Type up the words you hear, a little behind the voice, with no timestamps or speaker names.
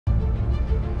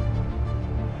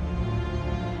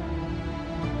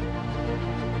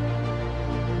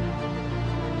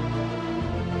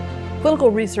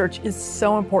Clinical research is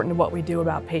so important to what we do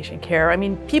about patient care. I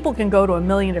mean, people can go to a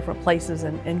million different places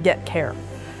and get care.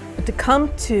 But to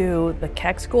come to the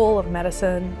Keck School of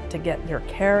Medicine, to get your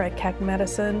care at Keck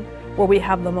Medicine, where we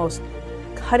have the most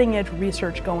cutting-edge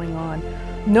research going on,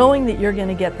 knowing that you're going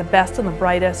to get the best and the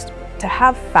brightest, to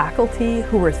have faculty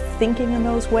who are thinking in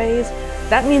those ways,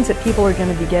 that means that people are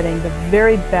going to be getting the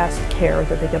very best care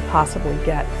that they could possibly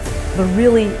get, the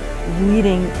really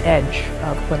leading edge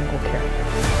of clinical care.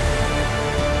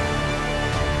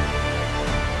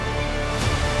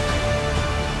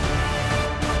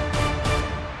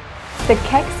 The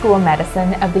Keck School of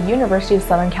Medicine of the University of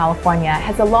Southern California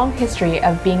has a long history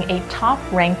of being a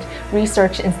top-ranked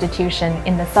research institution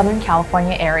in the Southern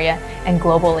California area and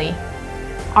globally.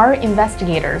 Our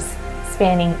investigators,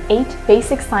 spanning 8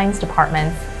 basic science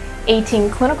departments, 18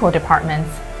 clinical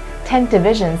departments, 10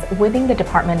 divisions within the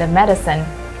Department of Medicine,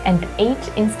 and 8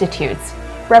 institutes,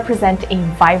 represent a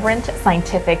vibrant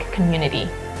scientific community.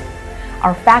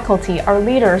 Our faculty are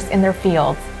leaders in their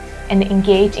fields and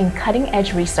engage in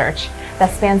cutting-edge research that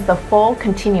spans the full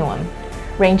continuum,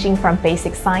 ranging from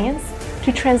basic science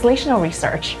to translational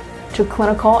research to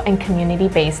clinical and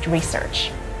community-based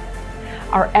research.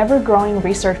 Our ever-growing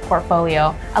research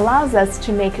portfolio allows us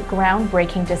to make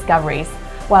groundbreaking discoveries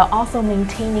while also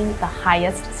maintaining the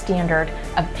highest standard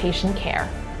of patient care.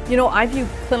 You know, I view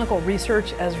clinical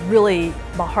research as really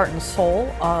the heart and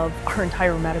soul of our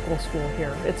entire medical school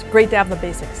here. It's great to have the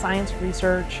basic science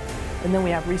research, and then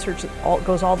we have research that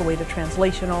goes all the way to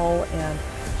translational and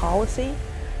policy.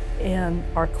 And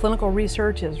our clinical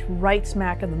research is right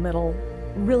smack in the middle,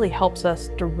 really helps us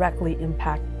directly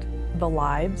impact the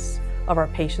lives of our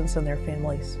patients and their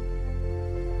families.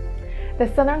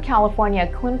 The Southern California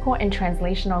Clinical and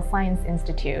Translational Science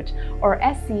Institute, or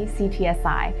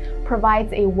SCCTSI,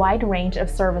 provides a wide range of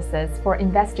services for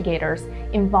investigators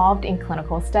involved in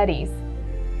clinical studies.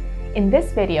 In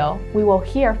this video, we will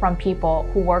hear from people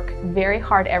who work very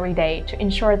hard every day to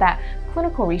ensure that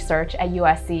clinical research at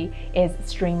USC is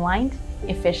streamlined,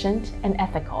 efficient, and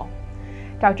ethical.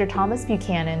 Dr. Thomas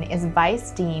Buchanan is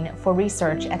Vice Dean for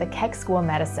Research at the Keck School of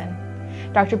Medicine.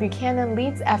 Dr. Buchanan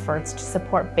leads efforts to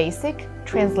support basic,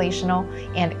 translational,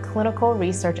 and clinical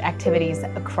research activities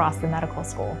across the medical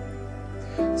school.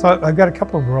 So I've got a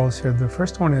couple of roles here. The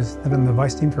first one is that I'm the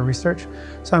Vice Dean for Research.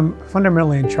 So I'm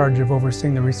fundamentally in charge of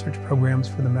overseeing the research programs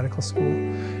for the medical school.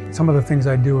 Some of the things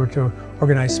I do are to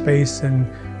organize space and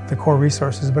the core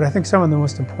resources, but I think some of the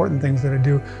most important things that I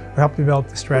do are help develop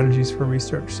the strategies for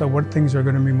research. So what things are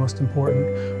going to be most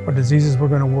important, what diseases we're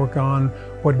going to work on,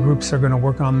 what groups are going to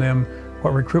work on them,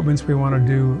 what recruitments we want to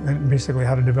do, and basically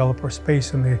how to develop our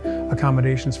space and the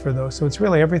accommodations for those. So it's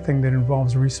really everything that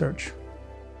involves research.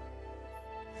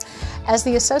 As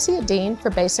the Associate Dean for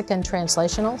Basic and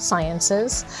Translational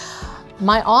Sciences,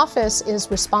 my office is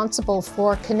responsible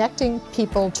for connecting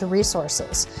people to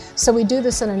resources. So we do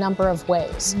this in a number of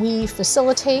ways. We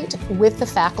facilitate with the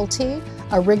faculty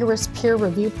a rigorous peer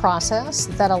review process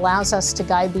that allows us to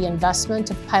guide the investment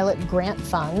of pilot grant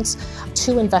funds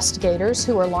to investigators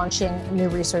who are launching new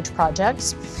research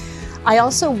projects. I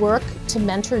also work to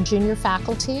mentor junior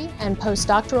faculty and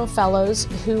postdoctoral fellows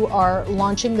who are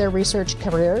launching their research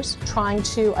careers, trying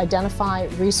to identify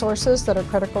resources that are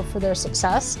critical for their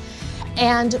success.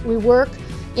 And we work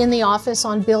in the office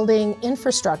on building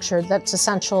infrastructure that's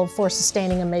essential for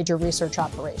sustaining a major research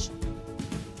operation.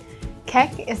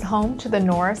 Keck is home to the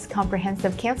Norris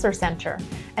Comprehensive Cancer Center,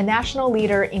 a national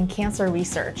leader in cancer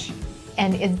research,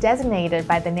 and is designated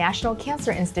by the National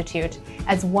Cancer Institute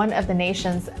as one of the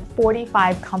nation's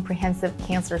 45 comprehensive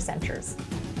cancer centers.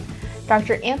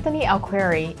 Dr. Anthony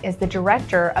Alqueri is the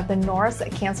director of the Norris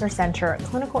Cancer Center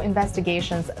Clinical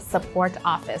Investigations Support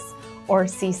Office, or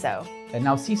CISO. And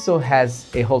now CISO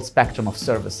has a whole spectrum of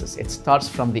services. It starts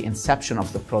from the inception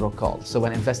of the protocol. So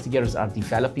when investigators are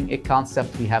developing a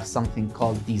concept, we have something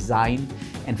called design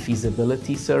and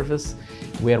feasibility service,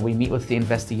 where we meet with the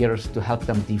investigators to help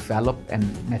them develop and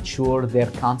mature their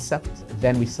concept.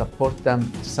 Then we support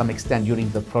them to some extent during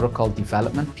the protocol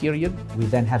development period. We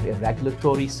then have a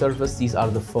regulatory service. These are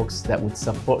the folks that would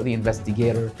support the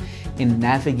investigator in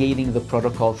navigating the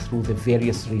protocol through the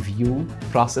various review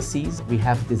processes. We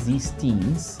have disease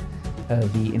teams.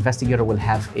 The investigator will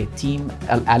have a team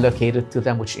allocated to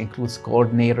them, which includes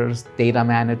coordinators, data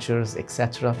managers,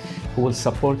 etc., who will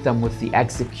support them with the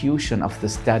execution of the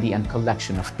study and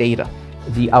collection of data.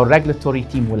 Our regulatory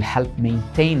team will help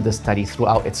maintain the study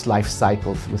throughout its life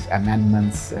cycle with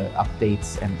amendments,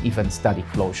 updates, and even study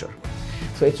closure.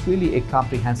 So it's really a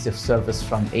comprehensive service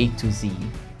from A to Z.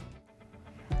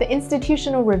 The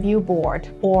Institutional Review Board,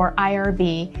 or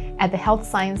IRB, at the Health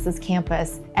Sciences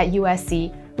campus at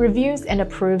USC reviews and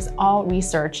approves all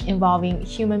research involving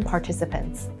human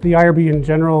participants. The IRB in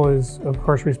general is, of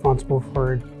course, responsible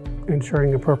for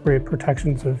ensuring appropriate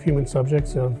protections of human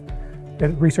subjects, of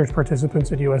research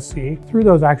participants at USC. Through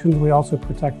those actions, we also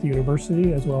protect the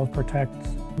university as well as protect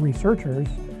researchers.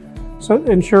 So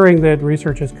ensuring that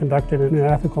research is conducted in an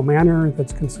ethical manner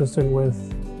that's consistent with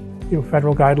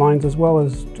federal guidelines as well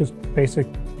as just basic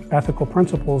ethical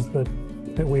principles that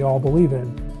we all believe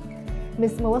in.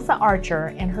 Ms. Melissa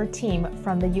Archer and her team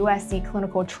from the USC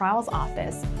Clinical Trials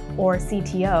Office, or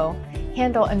CTO,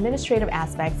 handle administrative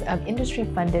aspects of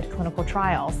industry-funded clinical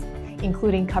trials,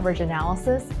 including coverage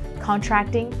analysis,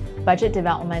 contracting, budget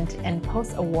development, and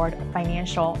post-award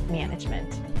financial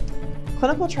management.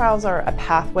 Clinical trials are a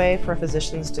pathway for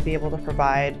physicians to be able to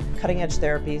provide cutting-edge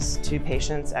therapies to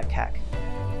patients at Keck.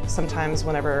 Sometimes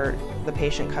whenever the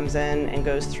patient comes in and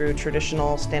goes through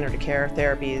traditional standard of care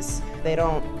therapies, they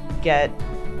don't get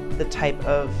the type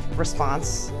of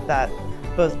response that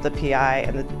both the PI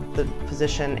and the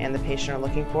physician and the patient are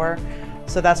looking for.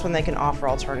 So that's when they can offer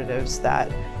alternatives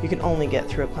that you can only get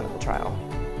through a clinical trial.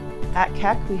 At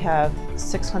Keck, we have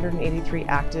 683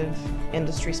 active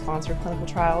industry-sponsored clinical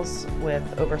trials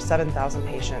with over 7,000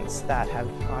 patients that have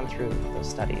gone through those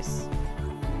studies.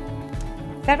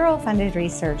 Federal funded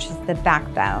research is the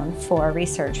backbone for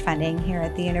research funding here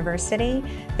at the university.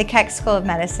 The Keck School of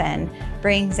Medicine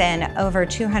brings in over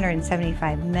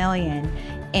 $275 million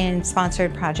in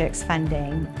sponsored projects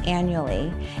funding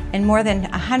annually, and more than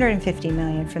 $150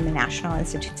 million from the National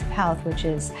Institutes of Health, which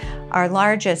is our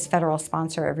largest federal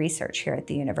sponsor of research here at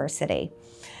the university.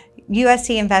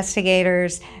 USC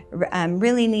investigators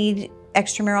really need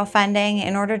extramural funding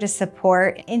in order to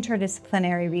support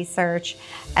interdisciplinary research,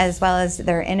 as well as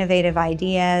their innovative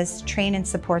ideas, train and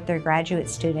support their graduate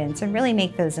students, and really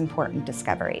make those important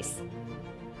discoveries.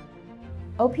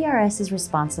 OPRS is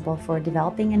responsible for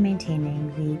developing and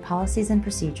maintaining the policies and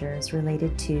procedures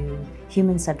related to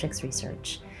human subjects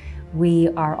research. We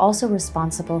are also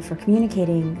responsible for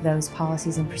communicating those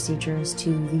policies and procedures to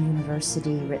the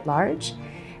university writ large,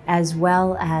 as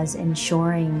well as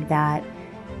ensuring that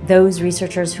those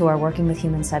researchers who are working with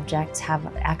human subjects have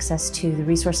access to the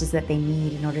resources that they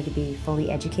need in order to be fully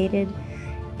educated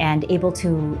and able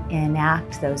to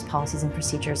enact those policies and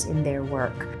procedures in their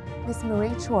work. Ms.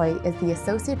 Marie Choi is the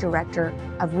Associate Director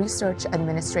of Research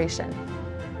Administration.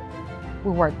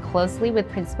 We work closely with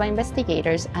principal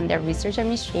investigators and their research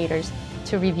administrators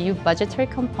to review budgetary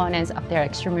components of their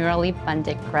extramurally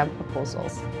funded grant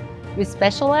proposals. We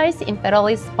specialize in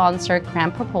federally sponsored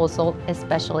grant proposals,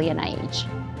 especially NIH.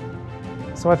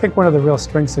 So I think one of the real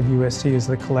strengths of USC is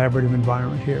the collaborative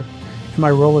environment here. In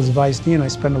my role as Vice Dean, I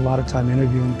spend a lot of time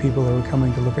interviewing people who are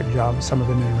coming to look at jobs, some of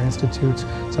them in our institutes,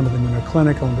 some of them in our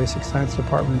clinical and basic science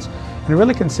departments. And a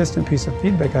really consistent piece of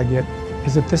feedback I get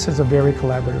is that this is a very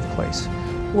collaborative place.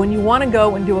 When you want to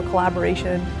go and do a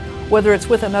collaboration, whether it's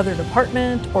with another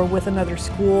department or with another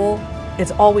school,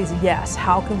 it's always yes,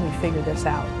 how can we figure this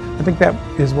out? I think that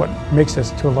is what makes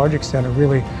us, to a large extent, a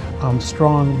really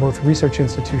strong both research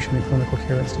institution and clinical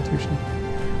care institution.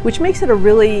 Which makes it a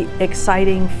really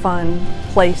exciting, fun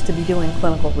place to be doing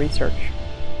clinical research.